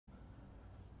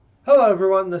Hello,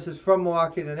 everyone. This is From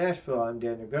Milwaukee to Nashville. I'm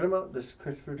Daniel Goodemo. This is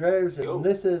Christopher Draves, and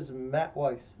this is Matt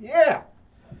Weiss. Yeah.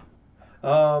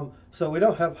 So we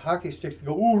don't have hockey sticks to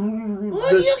go.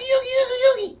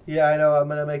 Oogie. Yeah, I know. I'm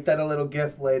gonna make that a little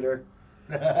GIF later.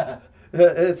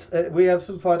 We have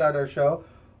some fun on our show.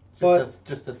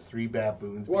 Just us three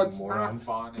baboons being What's morons.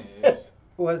 not fun is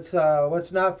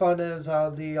What's not fun is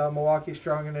the Milwaukee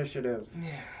Strong Initiative.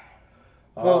 Yeah.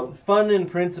 Well, fun in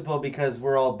principle because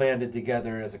we're all banded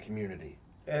together as a community.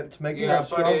 It's making us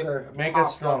stronger. Make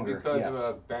us stronger. Because yes. of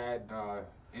a bad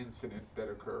incident that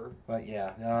occurred. But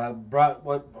yeah, brought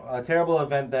what a terrible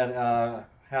event that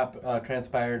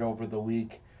transpired over the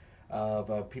week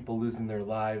of people losing their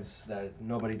lives. That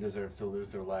nobody deserves to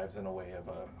lose their lives in a way of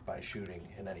by shooting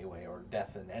in any way or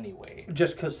death in any way.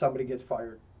 Just because somebody gets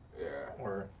fired. Yeah.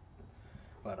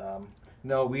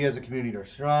 No, we as a community are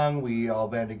strong. We all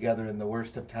band together in the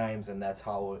worst of times, and that's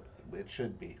how it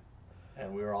should be.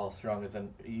 And we're all strong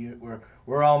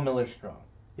we're all Miller strong.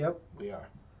 Yep. We are.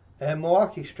 And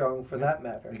Milwaukee strong for that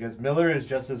matter. Because Miller is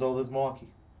just as old as Milwaukee.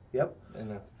 Yep.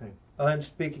 And that's the thing. And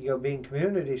speaking of being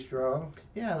community strong.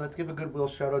 Yeah, let's give a goodwill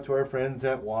shout out to our friends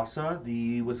at WASA,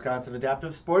 the Wisconsin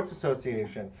Adaptive Sports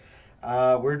Association.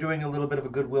 We're doing a little bit of a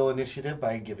goodwill initiative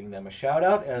by giving them a shout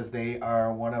out as they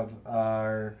are one of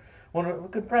our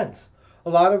good friends. A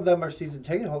lot of them are season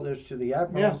ticket holders to the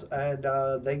Admirals, and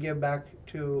they give back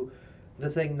to the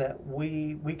thing that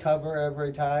we cover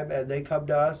every time, and they come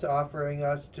to us offering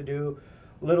us to do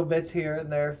little bits here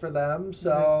and there for them.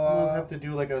 So we'll have to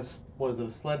do like a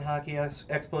sled hockey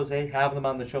expose, have them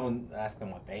on the show and ask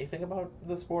them what they think about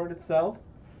the sport itself.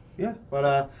 Yeah.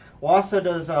 But WASA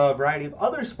does a variety of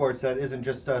other sports that isn't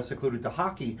just secluded to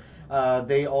hockey.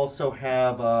 They also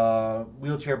have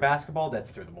wheelchair basketball,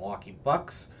 that's through the Milwaukee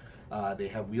Bucks. They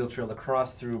have wheelchair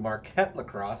lacrosse through Marquette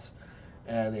Lacrosse.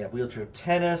 And they have wheelchair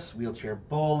tennis, wheelchair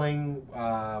bowling,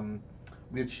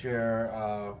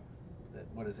 wheelchair,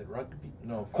 what is it, rugby?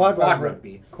 No, quad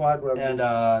rugby. Quad rugby. And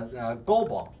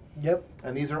goalball. Yep.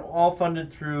 And these are all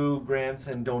funded through grants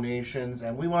and donations.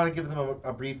 And we want to give them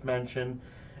a brief mention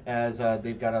as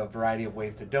they've got a variety of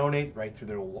ways to donate right through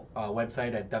their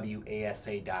website at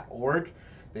wasa.org.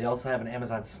 They also have an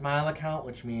Amazon Smile account,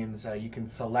 which means you can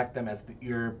select them as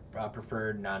your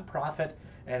preferred nonprofit,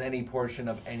 and any portion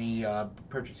of any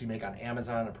purchase you make on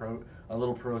Amazon, a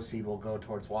little proceed will go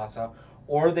towards WASA.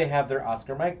 Or they have their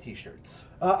Oscar Mike t-shirts.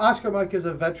 Oscar Mike is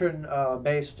a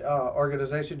veteran-based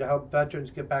organization to help veterans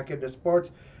get back into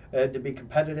sports and to be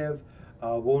competitive.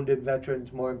 Wounded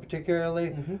veterans more in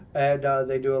particularly, and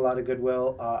they do a lot of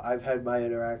goodwill. I've had my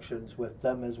interactions with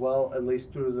them as well, at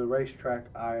least through the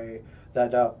racetrack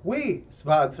that we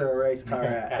sponsor a race car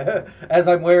at, as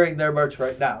I'm wearing their merch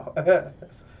right now.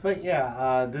 But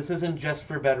yeah, this isn't just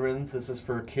for veterans, this is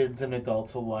for kids and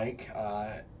adults alike.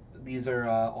 These are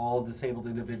all disabled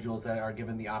individuals that are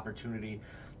given the opportunity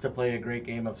to play a great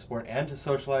game of sport and to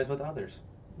socialize with others.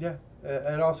 Yeah,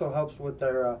 it also helps with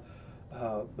their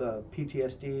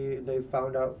PTSD. They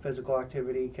found out physical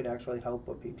activity can actually help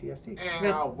with PTSD.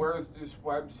 And where's this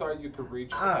website you could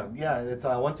reach them? Yeah, it's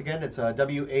once again it's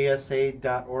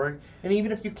wasa.org. And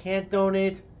even if you can't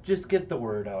donate, just get the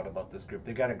word out about this group.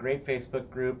 They got a great Facebook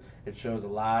group. It shows a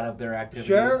lot of their activities.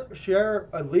 Share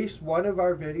at least one of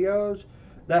our videos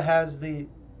that has the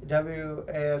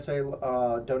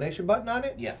WASA donation button on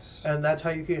it. Yes. And that's how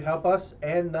you can help us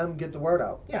and them get the word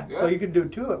out. Yeah. So you can do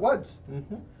two at once.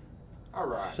 Mm-hmm. All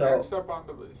right. So, next up on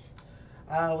the list.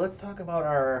 Let's talk about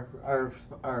our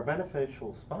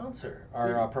beneficial sponsor,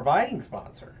 our providing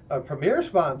sponsor. A premier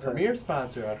sponsor. Premier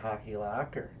sponsor at Hockey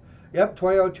Locker. Yep,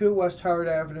 2002 West Howard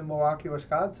Avenue, Milwaukee,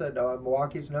 Wisconsin.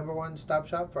 Milwaukee's #1 stop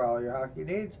shop for all your hockey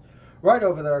needs. Right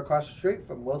over there across the street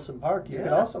from Wilson Park. You can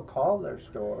also call their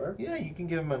store. Yeah, you can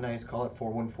give them a nice call at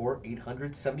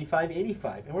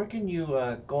 414-800-7585. And where can you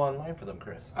go online for them,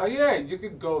 Chris? Yeah, you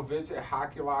can go visit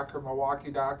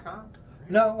HockeyLockerMilwaukee.com.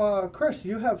 Now, Chris,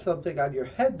 you have something on your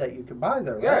head that you can buy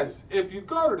there, right? Yes, if you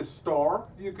go to the store,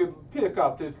 you can pick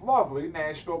up this lovely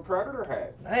Nashville Predator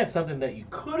hat. I have something that you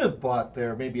could have bought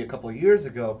there maybe a couple of years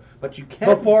ago, but you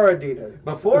can't. Before Adidas.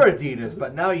 Before Adidas,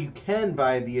 but now you can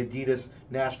buy the Adidas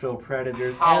Nashville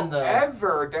Predators.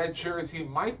 However, that jersey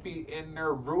might be in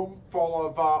their room full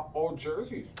of old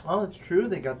jerseys. Oh, it's true.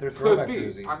 They got their throwback Could be.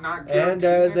 jerseys. I'm not And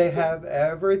guaranteeing they anything. have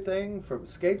everything from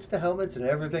skates to helmets and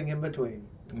everything in between.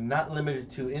 Not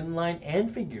limited to inline and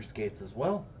figure skates as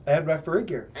well. And referee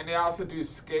gear. And they also do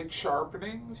skate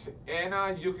sharpenings,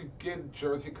 and you can get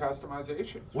jersey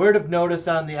customization. Word of notice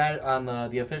on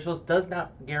the officials does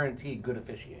not guarantee good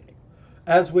officiating.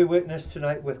 As we witnessed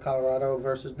tonight with Colorado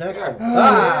versus Nashville.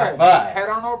 Yeah. but- Head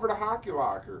on over to Hockey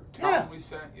Locker. Tell them we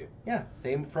sent you. Yeah,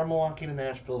 same from Milwaukee to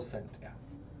Nashville sent. Yeah.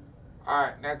 All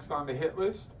right, next on the hit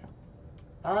list.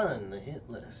 On the hit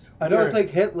list. I don't think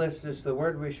hit list is the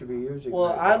word we should be using.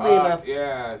 Well, right oddly enough,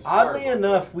 Yeah. oddly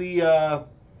enough, we The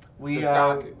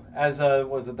docket. as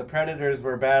was it the Predators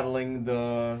were battling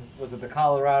the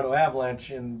Colorado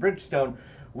Avalanche in Bridgestone,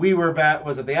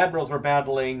 the Admirals were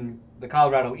battling the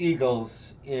Colorado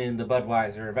Eagles in the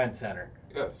Budweiser Event Center.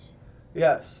 Yes.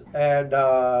 Yes, and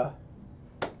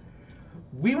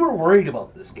We were worried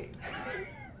about this game.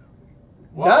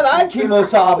 Not I, considering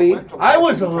Kimosabe. how it went to I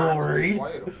was a last little time we worried.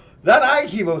 played 'em. that I,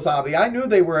 Kimosabe. I knew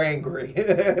they were angry.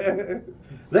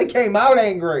 They came out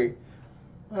angry.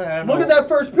 Look at that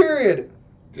first period.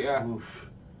 Yeah. Oof.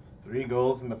 3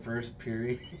 goals in the first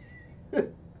period.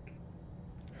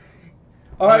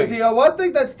 All right, the one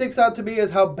thing that sticks out to me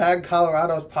is how bad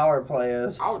Colorado's power play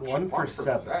is. Ouch. 1 for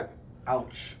 7.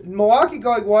 Ouch. Milwaukee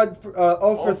going 0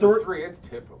 for 3. 3, it's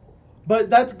typical.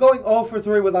 But that's going 0 for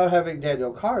 3 without having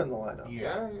Daniel Carr in the lineup.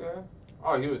 Yeah.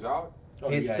 Oh, he was out?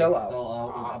 He's still out. Still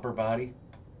out with upper body.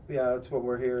 Yeah, that's what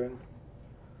we're hearing.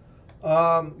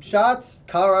 Shots,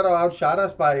 Colorado outshot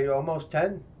us by almost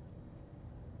 10.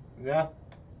 Yeah.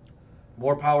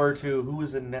 More power to who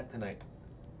was in net tonight?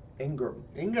 Ingram.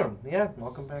 Ingram. Yeah.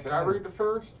 Welcome back. Can I read the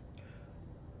first?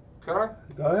 Could I?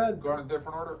 Go ahead. Go in a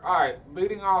different order? All right.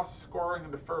 Leading off scoring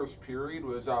in the first period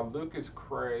was Lucas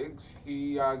Craigs.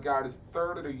 He got his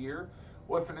 3rd of the year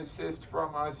with an assist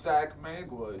from Zach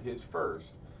Magwood, his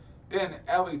 1st. Then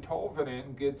Ellie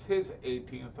Tolvanen gets his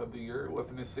 18th of the year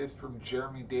with an assist from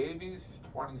Jeremy Davies, his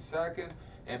 22nd,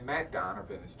 and Matt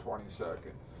Donovan, his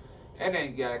 22nd. And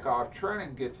then Yakov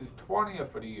Trenin gets his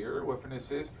 20th of the year with an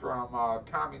assist from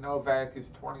Tommy Novak, his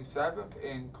 27th,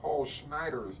 and Cole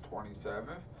Schneider, his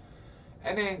 27th.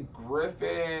 And then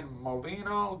Griffin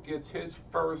Molino gets his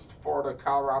 1st for the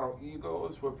Colorado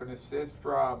Eagles with an assist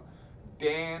from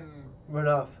Dan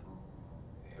Renouf.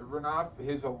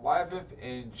 his 11th,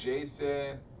 and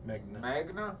Jason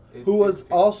Magna his Who was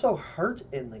 16th. also hurt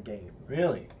in the game.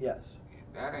 Really? Yes.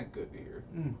 That ain't good to hear.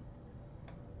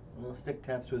 Well, stick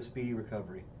taps to a speedy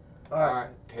recovery. All All right. right,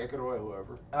 take it away,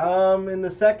 whoever. In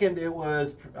the second, it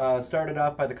was started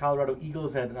off by the Colorado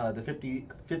Eagles at the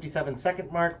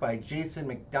 57-second mark by Jason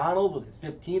McDonald with his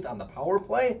 15th on the power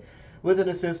play, with an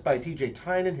assist by TJ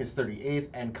Tynan, his 38th,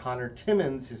 and Connor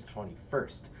Timmins, his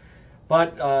 21st.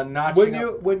 But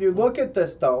When you look at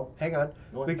this though, hang on,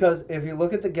 because if you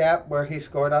look at the gap where he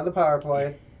scored on the power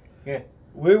play, Yeah.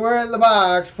 we were in the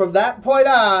box from that point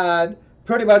on,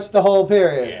 pretty much the whole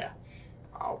period. Yeah.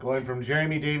 Ouch. Going from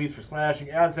Jeremy Davies for slashing,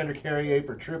 Alexander Carrier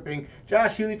for tripping,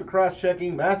 Josh Healy for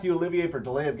cross-checking, Matthew Olivier for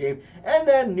delay of game, and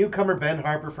then newcomer Ben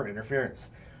Harper for interference.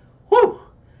 Whew!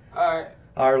 All right.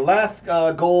 Our last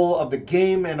goal of the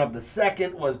game and of the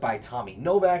second was by Tommy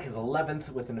Novak, his 11th,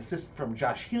 with an assist from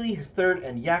Josh Healy, his 3rd,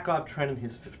 and Yakov Trenin,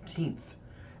 his 15th.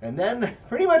 And then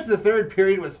pretty much the third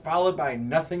period was followed by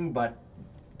nothing but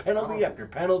penalty after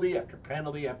penalty after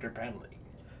penalty after penalty.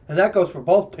 And that goes for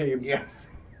both teams. Yes.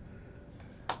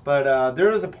 But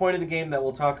there was a point in the game that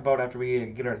we'll talk about after we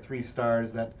get our 3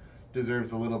 stars that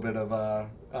deserves a little bit of Well,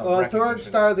 third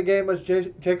star of the game was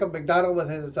Jacob McDonald with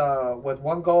his with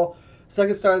 1 goal.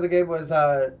 Second star of the game was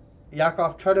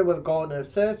Yakov Trenin with a goal and an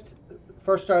assist.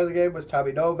 First star of the game was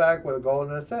Tommy Novak with a goal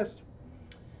and an assist.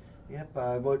 Yep.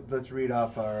 Let's read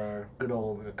off our good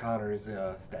old Connor's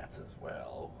stats as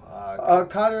well.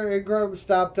 Connor Ingram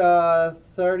stopped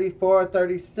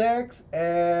 34-36,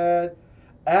 and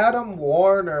Adam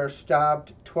Warner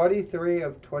stopped 23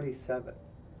 of 27.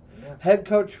 Yeah. Head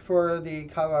coach for the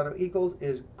Colorado Eagles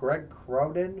is Greg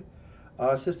Cronin.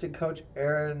 Assistant coach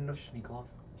Aaron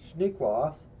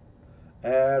Schneekloth,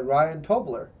 and Ryan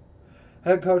Tobler.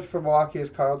 Head coach for Milwaukee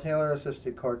is Carl Taylor.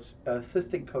 Assistant coach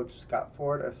Scott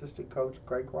Ford. Assistant coach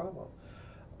Greg Rollo.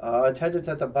 Attendance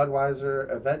at the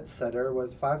Budweiser Event Center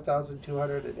was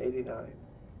 5,289.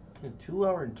 A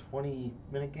 2-hour and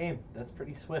 20-minute game. That's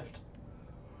pretty swift.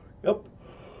 Yep.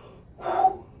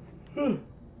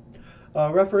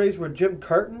 Referees were Jim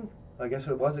Curtin. I guess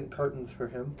it wasn't curtains for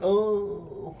him.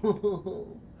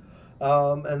 Oh.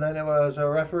 And then it was a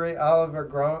referee Oliver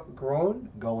Groen.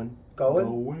 Going.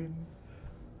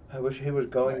 I wish he was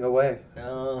going away.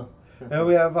 And And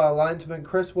we have linesman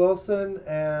Chris Wilson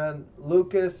and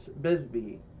Lucas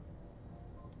Bisbee.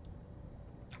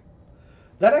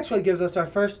 That actually gives us our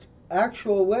first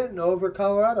actual win over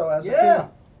Colorado as a team.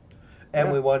 And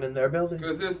we won in their building.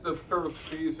 Because this is the first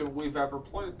season we've ever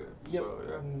played them. Yep. So,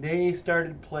 yeah. They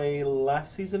started play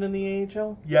last season in the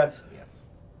AHL? Yes. Yes.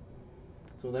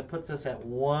 So that puts us at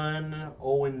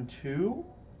 1-0-2.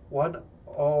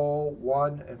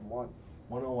 1-0-1-1.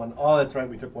 1-0-1. Oh, that's right.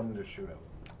 We took one into shootout.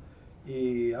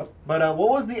 Yep. But what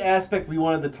was the aspect we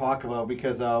wanted to talk about?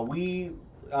 Because we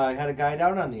had a guy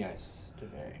down on the ice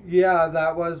today. Yeah,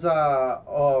 that was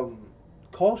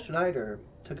Cole Schneider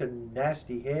took a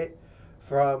nasty hit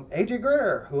from AJ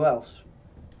Greer. Who else?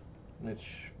 Which,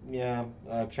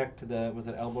 check to was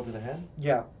it elbow to the head?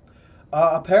 Yeah.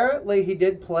 Apparently, he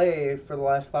did play for the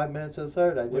last 5 minutes of the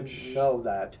third. I didn't know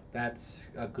that. That's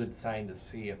a good sign to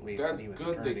see, at least. That's that he was good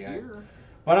to returning the ice. hear.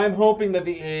 But I'm hoping that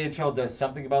the AHL does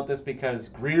something about this because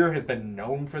Greer has been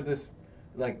known for this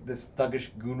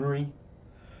thuggish goonery.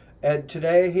 And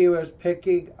today he was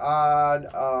picking on,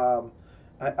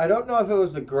 I don't know if it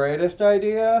was the greatest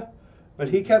idea, but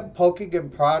he kept poking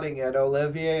and prodding at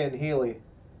Olivier and Healy.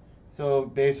 So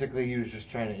basically he was just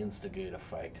trying to instigate a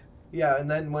fight. Yeah,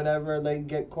 and then whenever they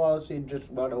get close, he'd just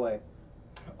run away.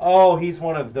 Oh, he's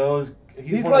one of those.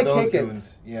 He's one like of those Hickets.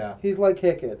 goons. Yeah. He's like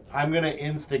Hickets. I'm going to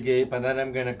instigate, but then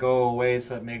I'm going to go away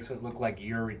so it makes it look like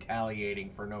you're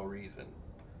retaliating for no reason.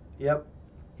 Yep.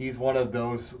 He's one of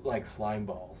those, slime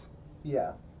balls.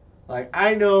 Yeah.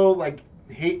 I know,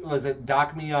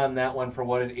 dock me on that one for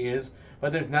what it is,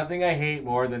 but there's nothing I hate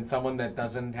more than someone that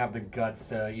doesn't have the guts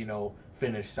to,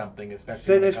 finish something, especially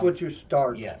Finish what you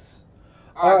start. Yes.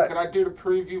 All right, right. can I do the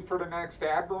preview for the next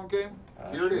Admiral game?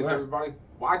 Here it is, sure. everybody.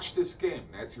 Watch this game.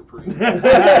 That's your preview.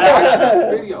 Watch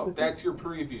this video. That's your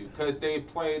preview because they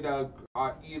played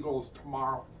Eagles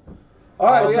tomorrow. All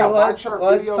right, Oh, so yeah, let's watch our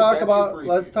let's video, talk that's about your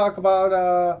let's preview. talk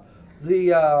about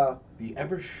the. The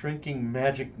ever-shrinking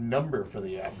magic number for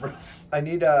the Admirals. I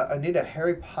need a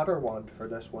Harry Potter wand for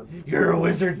this one. You're a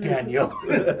wizard, Daniel.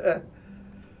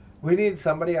 We need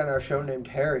somebody on our show named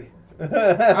Harry. All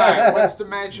right, what's the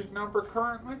magic number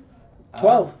currently?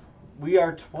 12 We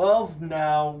are 12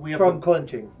 now. We have from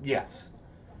clinching. Yes.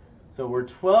 So we're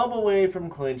 12 away from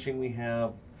clinching. We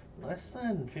have less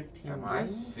than 15 Am I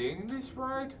games. seeing this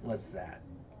right? What's that?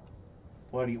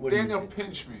 What do Daniel, you see?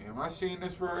 pinch me. Am I seeing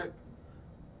this right?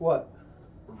 What?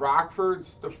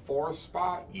 Rockford's the 4th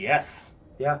spot. Yes.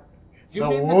 Yeah. You The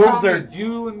mean to Wolves tell are- me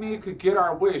you and me could get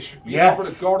our wish, be Yes. able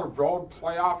to go to road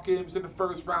playoff games in the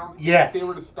first round? Yes. If they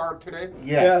were to start today?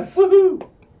 Yes. Yeah. Woohoo!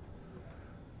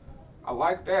 I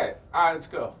like that. All right, let's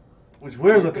go. Which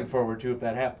we're looking forward to if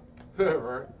that happens.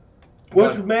 Right.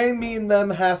 Which But- may mean them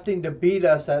having to beat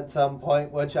us at some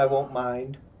point, which I won't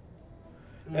mind.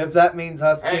 If that means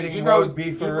us Hey, getting you know, road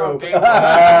beef you for know rope.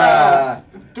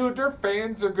 Dude, their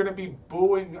fans are going to be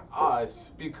booing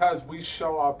us because we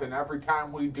show up and every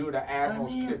time we do, the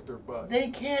Admirals kick their butt. They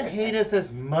can't hate us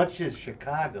as much as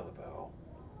Chicago, though.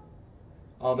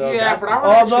 Although Yeah, that- but I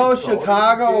Although actually go to this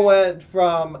Chicago game. went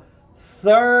from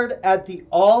 3rd at the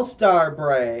All-Star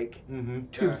break Mhm.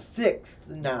 to Yeah. 6th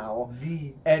now.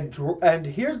 The And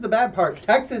here's the bad part.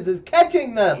 Texas is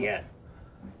catching them. yes.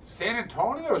 San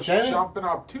Antonio's San- jumping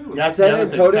up, too. That's San the other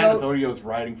thing. Antonio- San Antonio's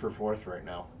riding for 4th right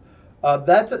now.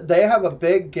 They have a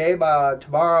big game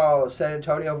tomorrow, San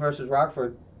Antonio versus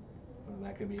Rockford. And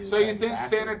that could be. So you think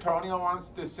exactly- San Antonio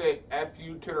wants to say F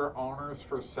you to their owners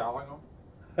for selling them?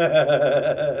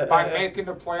 By By making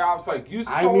the playoffs? Like, you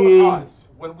I sold mean- us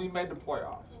when we made the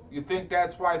playoffs. You think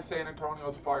that's why San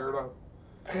Antonio's fired up?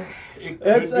 It could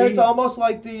It's be. almost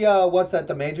like the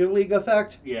the Major League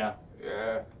effect. Yeah.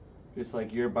 Yeah. Just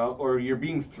like you're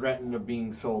being threatened of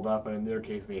being sold up, and in their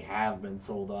case, they have been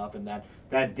sold up, and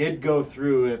that did go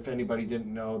through. If anybody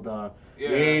didn't know, the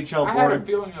AHL I board. had a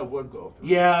feeling it would go through.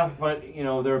 Yeah, but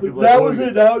there were people. That like, was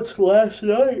announced last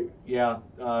night. Yeah,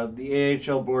 the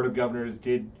AHL board of governors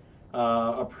did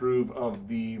approve of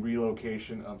the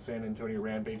relocation of San Antonio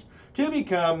Rampage to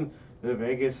become the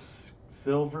Vegas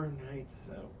Silver Knights.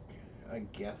 So, I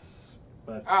guess,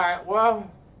 but All right, well,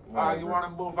 you whatever. want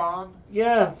to move on?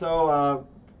 Yeah, so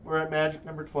we're at Magic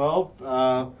number 12.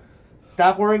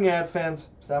 Stop worrying, ads fans.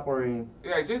 Stop worrying.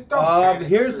 Yeah, just don't panic,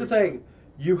 Here's the seriously. thing.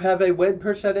 You have a win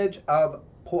percentage of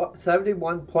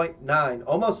 71.9,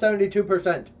 almost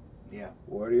 72%. Yeah.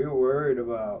 What are you worried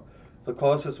about? The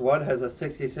closest one has a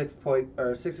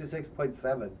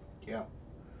 66.7. Yeah.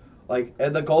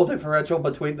 And the goal differential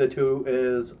between the two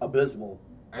is abysmal.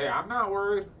 Hey, I'm not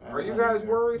worried. I'm Are you not guys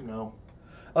either. worried? No.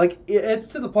 It's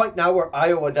to the point now where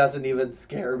Iowa doesn't even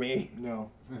scare me. No.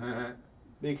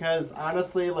 Because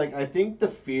honestly, I think the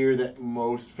fear that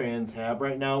most fans have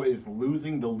right now is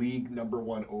losing the league number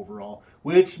 1 overall,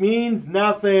 which means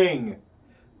nothing.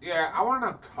 Yeah, I want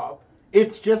a cup.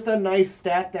 It's just a nice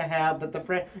stat to have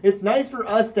that it's nice for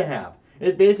us to have.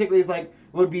 It basically is like,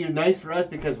 would be nice for us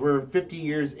because we're 50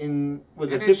 years in.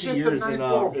 Was it And it's 50 just a years nice in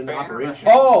little banner operation?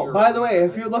 to Oh, Your by the way,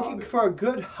 if that's you're about looking it. for a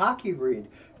good hockey read,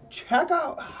 check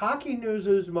out Hockey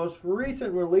News' most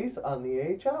recent release on the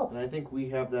AHL. And I think we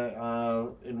have that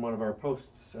in one of our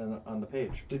posts on the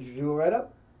page. Did you do a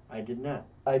write-up? I did not.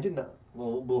 I did not.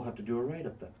 Well, we'll have to do a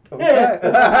write-up then. Okay.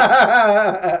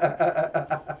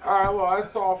 All right, well,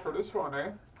 that's all for this one, eh?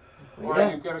 Or Yeah.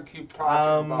 are you going to keep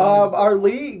talking about our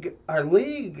league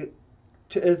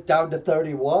is down to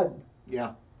 31.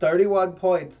 Yeah. 31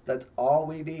 points. That's all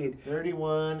we need.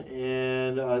 31,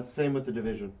 and same with the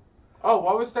division. Oh,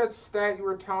 what was that stat you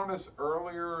were telling us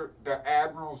earlier? The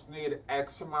Admirals need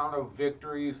X amount of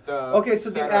victories to. Okay, so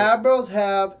the Admirals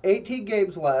have 18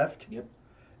 games left. Yep.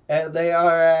 And they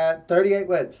are at 38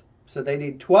 wins. So they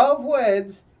need 12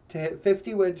 wins to hit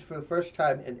 50 wins for the first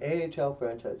time in AHL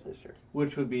franchise history.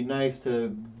 Which would be nice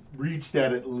to reach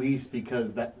that at least,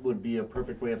 because that would be a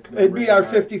perfect way of It'd be our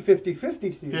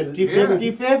 50-50-50 season.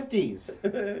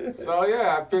 50-50-50s. So,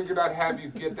 yeah, I figured I'd have you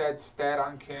get that stat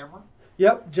on camera.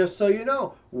 Yep, just so you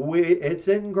know, it's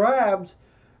in grabs.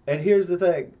 And here's the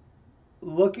thing.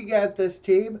 Looking at this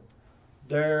team,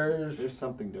 There's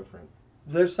something different.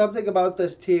 there's something about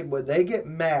this team when they get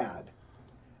mad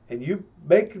and you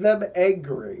make them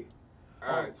angry.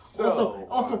 All right, so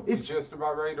Also, we it's just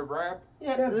about ready to wrap.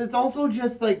 Yeah, it's also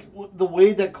just like the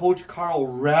way that Coach Carl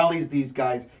rallies these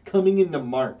guys coming into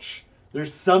March.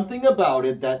 There's something about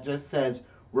it that just says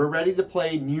we're ready to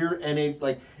play near NHL.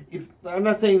 Like, if I'm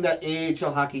not saying that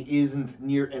AHL hockey isn't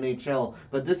near NHL,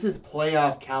 but this is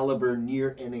playoff caliber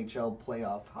near NHL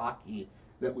playoff hockey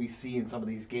that we see in some of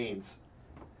these games.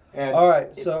 And All right,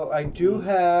 so I do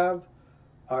have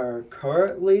our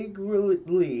current league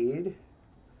lead.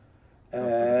 We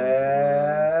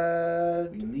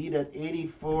And lead at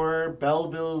 84.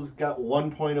 Belleville's got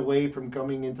 1 point away from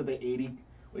coming into the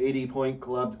 80 point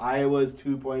club. Iowa's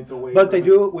 2 points away. but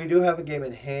from we do have a game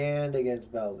in hand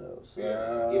against Belleville. So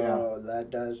Yeah. that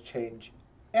does change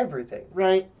everything.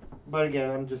 Right, but again,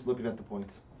 I'm just looking at the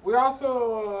points. We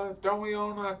also, don't we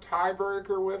own a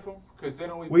tiebreaker with them? Because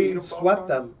didn't we beat We them both swept times?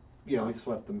 them. Yeah, we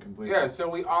swept them completely. Yeah, so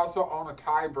we also own a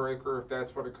tiebreaker if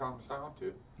that's what it comes down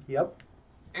to. Yep.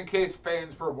 In case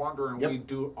fans were wondering, Yep. we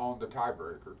do own the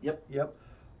tiebreaker. Yep.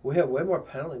 We have way more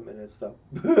penalty minutes though.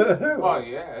 Well,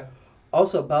 yeah.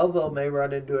 Also, Belleville may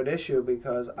run into an issue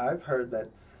because I've heard that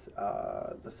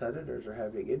the Senators are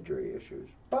having injury issues.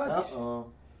 But Uh-oh.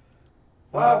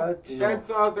 Well, But, that's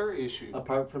their issue.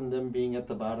 Apart from them being at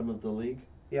the bottom of the league?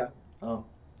 Yeah. Oh.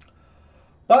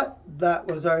 But that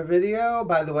was our video.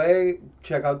 By the way,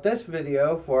 check out this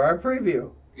video for our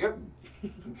preview. Yep.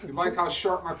 You like how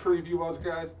short my preview was,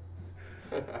 guys?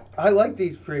 I like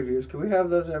these previews. Can we have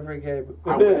those every game?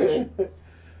 I wish.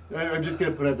 I'm just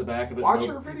going to put at the back of it. Watch no,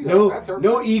 your video. That's our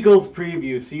no Eagles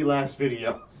preview. See last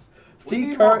video. We see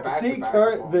need more current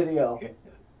back-to-back video.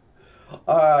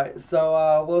 Alright,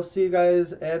 so we'll see you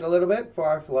guys in a little bit for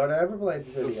our Florida Everblades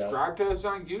video. Subscribe to us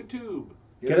on YouTube.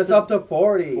 Get us up to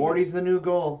 40. 40's the new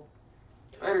goal.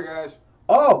 Later, guys.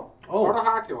 Oh! Go to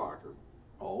Hockey Locker.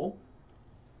 Oh,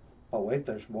 Oh, wait,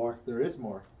 there's more. there is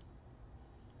more.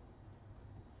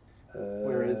 Uh,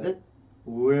 Where is it?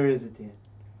 Where is it, Dan?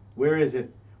 Where is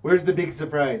it? Where's the big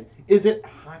surprise? Is it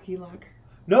Hockey Locker?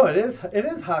 No, it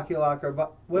is Hockey Locker,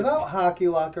 but without Hockey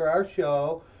Locker, our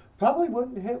show probably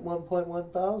wouldn't hit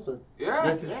 1.1 thousand. Yeah.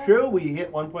 This is yeah. true. We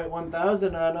hit 1.1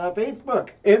 thousand on Facebook.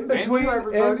 In Thank you, between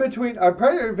everybody. our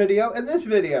Predator video and this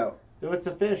video. So it's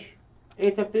a fish.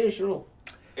 It's official.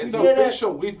 It's We did it.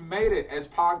 official. We've made it as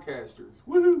podcasters.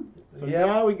 Woohoo! So Yep.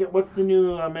 now we get, what's the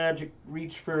new magic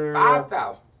reach for?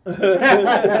 5,000.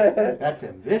 That's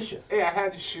ambitious. Hey, I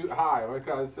had to shoot high, like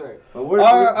I was saying. But we're,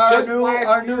 Our Just new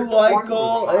last year, like one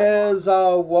goal was is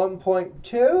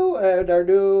 1.2, and our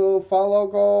new follow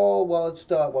goal, well, it's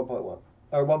still at 1.1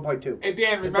 or 1.2. Hey,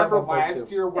 Dan, It's remember at 1.2.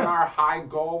 last year when our high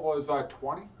goal was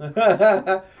 20?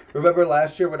 Remember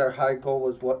last year when our high goal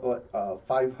was what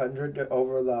 500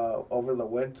 over the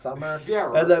winter summer? Yeah,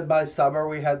 right. And then by summer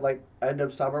we had end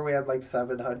of summer we had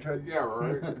 700. Yeah,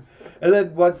 right. And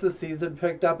then once the season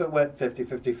picked up, it went 50,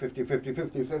 50, 50, 50,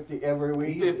 50, 50 every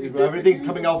week. 50. everything's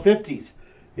coming out 50s.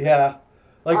 Yeah.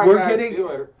 All right, We're guys, see getting you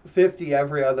later. 50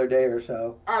 every other day or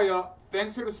so. All right, y'all.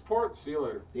 Thanks for the support. See you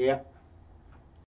later. Yeah.